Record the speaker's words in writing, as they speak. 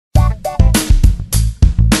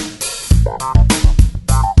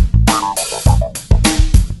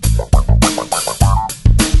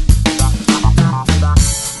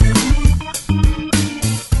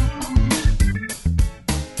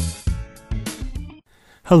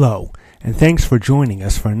Hello, and thanks for joining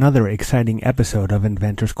us for another exciting episode of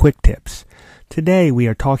Inventor's Quick Tips. Today we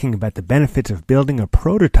are talking about the benefits of building a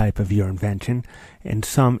prototype of your invention and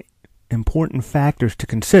some important factors to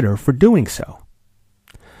consider for doing so.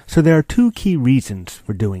 So there are two key reasons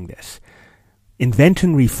for doing this: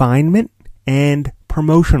 invention refinement and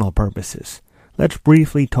promotional purposes. Let's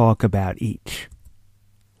briefly talk about each.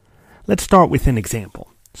 Let's start with an example.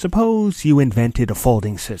 Suppose you invented a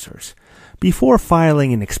folding scissors. Before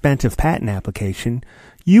filing an expensive patent application,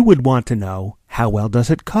 you would want to know, how well does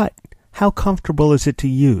it cut? How comfortable is it to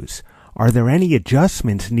use? Are there any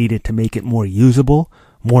adjustments needed to make it more usable,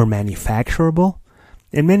 more manufacturable?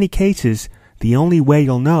 In many cases, the only way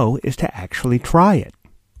you'll know is to actually try it.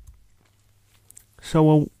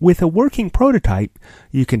 So with a working prototype,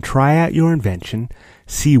 you can try out your invention,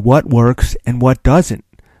 see what works and what doesn't,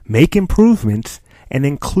 make improvements, and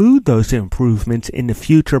include those improvements in the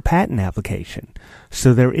future patent application.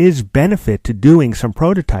 So there is benefit to doing some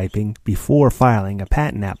prototyping before filing a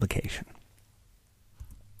patent application.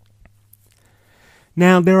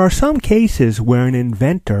 Now, there are some cases where an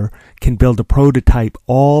inventor can build a prototype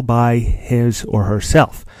all by his or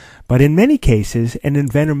herself. But in many cases, an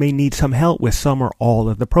inventor may need some help with some or all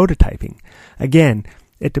of the prototyping. Again,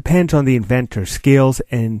 it depends on the inventor's skills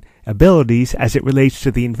and abilities as it relates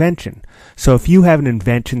to the invention. So if you have an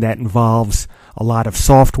invention that involves a lot of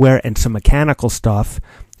software and some mechanical stuff,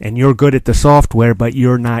 and you're good at the software but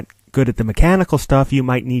you're not good at the mechanical stuff, you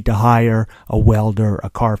might need to hire a welder, a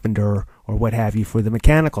carpenter, or what have you for the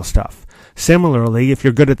mechanical stuff. Similarly, if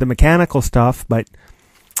you're good at the mechanical stuff but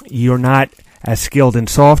you're not as skilled in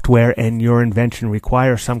software and your invention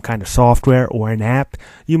requires some kind of software or an app,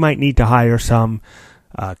 you might need to hire some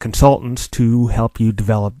consultants to help you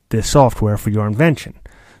develop this software for your invention.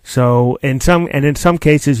 So in some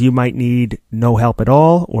cases you might need no help at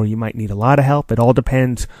all, or you might need a lot of help. It all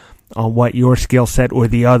depends on what your skill set or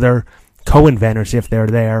the other co-inventors, if they're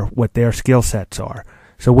there, what their skill sets are.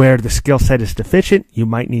 So where the skill set is deficient, you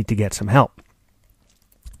might need to get some help.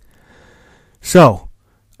 So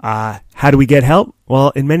how do we get help? Well,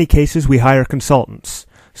 in many cases we hire consultants.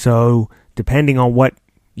 So depending on what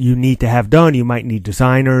you need to have done, you might need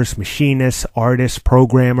designers, machinists, artists,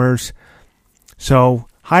 programmers. So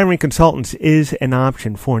hiring consultants is an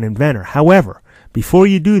option for an inventor. However, before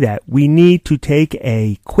you do that, we need to take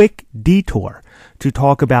a quick detour to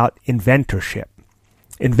talk about inventorship.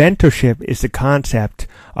 Inventorship is the concept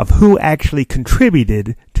of who actually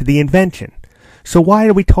contributed to the invention. So why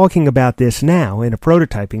are we talking about this now in a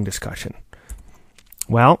prototyping discussion?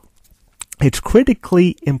 Well, it's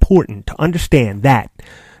critically important to understand that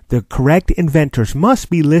the correct inventors must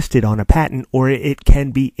be listed on a patent or it can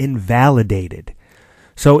be invalidated.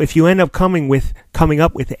 So if you end up coming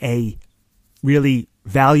up with a really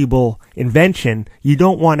valuable invention, you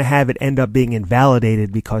don't want to have it end up being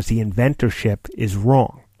invalidated because the inventorship is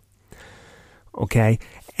wrong. Okay?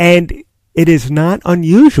 And it is not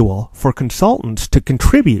unusual for consultants to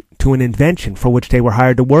contribute to an invention for which they were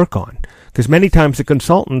hired to work on. Because many times the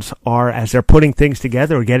consultants are, as they're putting things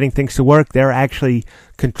together or getting things to work, they're actually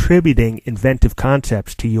contributing inventive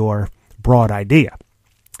concepts to your broad idea.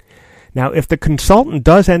 Now, if the consultant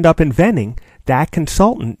does end up inventing, that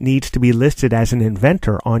consultant needs to be listed as an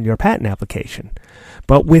inventor on your patent application.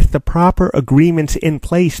 But with the proper agreements in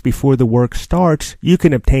place before the work starts, you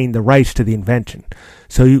can obtain the rights to the invention.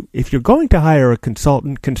 So if you're going to hire a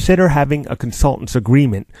consultant, consider having a consultant's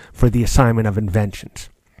agreement for the assignment of inventions.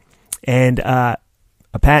 And a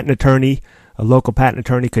patent attorney, a local patent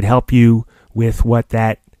attorney, could help you with what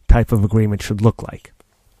that type of agreement should look like.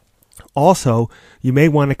 Also, you may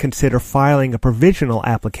want to consider filing a provisional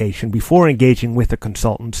application before engaging with the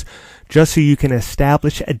consultants, just so you can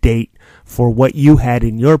establish a date for what you had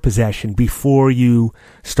in your possession before you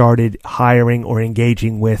started hiring or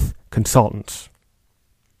engaging with consultants.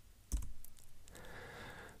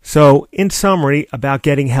 So, in summary, about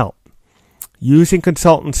getting help. Using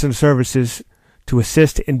consultants and services to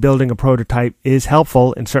assist in building a prototype is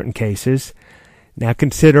helpful in certain cases. Now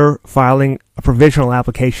consider filing a provisional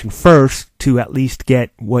application first to at least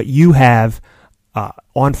get what you have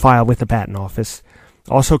on file with the patent office.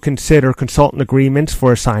 Also consider consultant agreements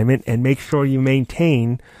for assignment and make sure you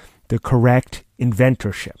maintain the correct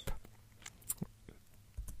inventorship.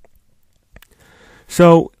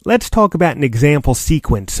 So let's talk about an example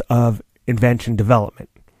sequence of invention development.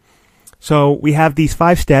 So we have these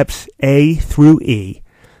 5 steps, A through E.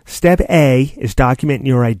 Step A is documenting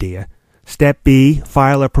your idea. Step B,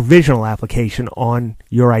 file a provisional application on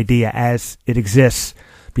your idea as it exists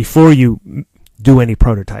before you do any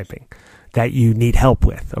prototyping that you need help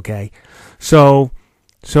with, okay? So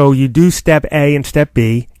So you do step A and step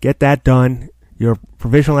B, get that done, your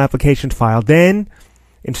provisional application's filed. Then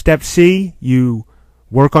in step C, you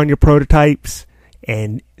work on your prototypes,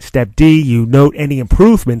 and step D, you note any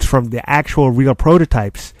improvements from the actual real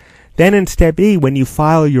prototypes. Then in step E, when you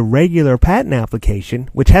file your regular patent application,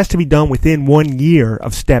 which has to be done within 1 year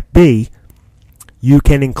of step B, you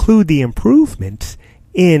can include the improvements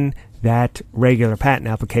in that regular patent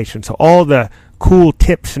application. So all the cool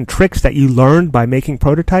tips and tricks that you learned by making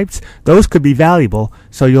prototypes, those could be valuable,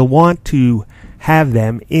 so you'll want to have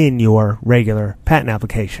them in your regular patent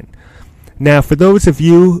application. Now, for those of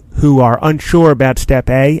you who are unsure about step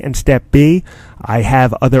A and step B, I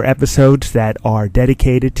have other episodes that are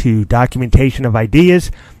dedicated to documentation of ideas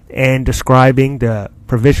and describing the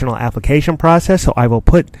provisional application process, so I will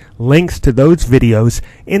put links to those videos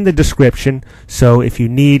in the description. So if you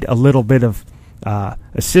need a little bit of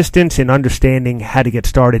assistance in understanding how to get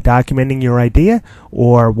started documenting your idea,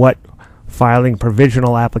 or what filing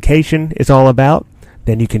provisional application is all about,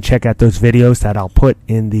 then you can check out those videos that I'll put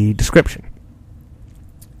in the description.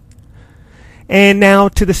 And now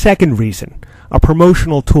to the second reason, a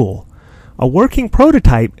promotional tool. A working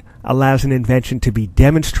prototype allows an invention to be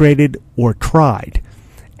demonstrated or tried,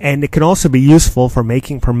 and it can also be useful for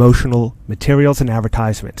making promotional materials and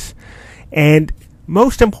advertisements. And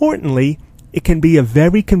most importantly, it can be a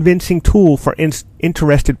very convincing tool for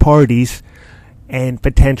interested parties and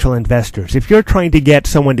potential investors. If you're trying to get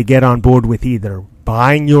someone to get on board with either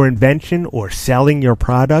buying your invention or selling your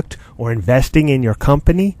product or investing in your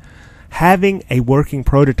company, having a working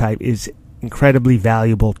prototype is incredibly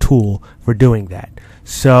valuable tool for doing that.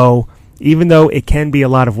 So even though it can be a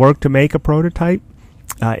lot of work to make a prototype,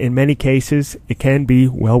 in many cases it can be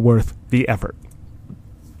well worth the effort.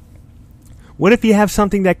 What if you have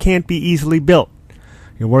something that can't be easily built?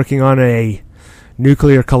 You're working on a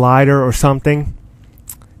nuclear collider or something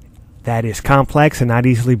that is complex and not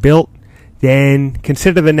easily built. Then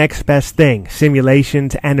consider the next best thing: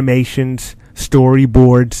 simulations, animations,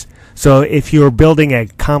 storyboards. So if you're building a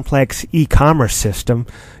complex e-commerce system,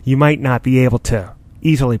 you might not be able to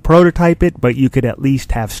easily prototype it, but you could at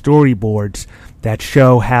least have storyboards that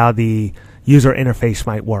show how the user interface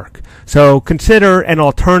might work. So consider an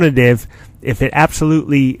alternative. If it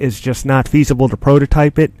absolutely is just not feasible to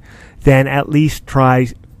prototype it, then at least try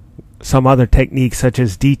some other techniques such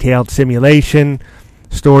as detailed simulation,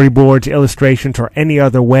 storyboards, illustrations, or any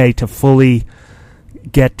other way to fully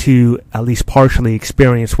get to at least partially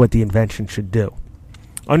experience what the invention should do.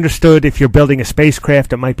 Understood, if you're building a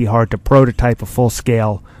spacecraft, it might be hard to prototype a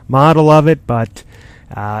full-scale model of it, but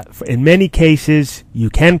in many cases you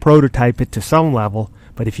can prototype it to some level,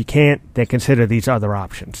 but if you can't, then consider these other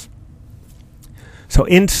options. So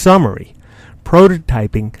in summary,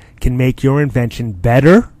 prototyping can make your invention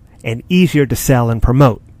better and easier to sell and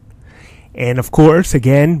promote. And of course,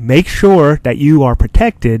 again, make sure that you are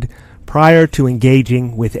protected prior to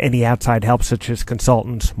engaging with any outside help such as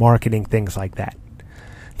consultants, marketing, things like that.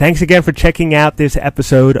 Thanks again for checking out this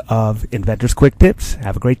episode of Inventor's Quick Tips.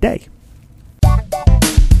 Have a great day.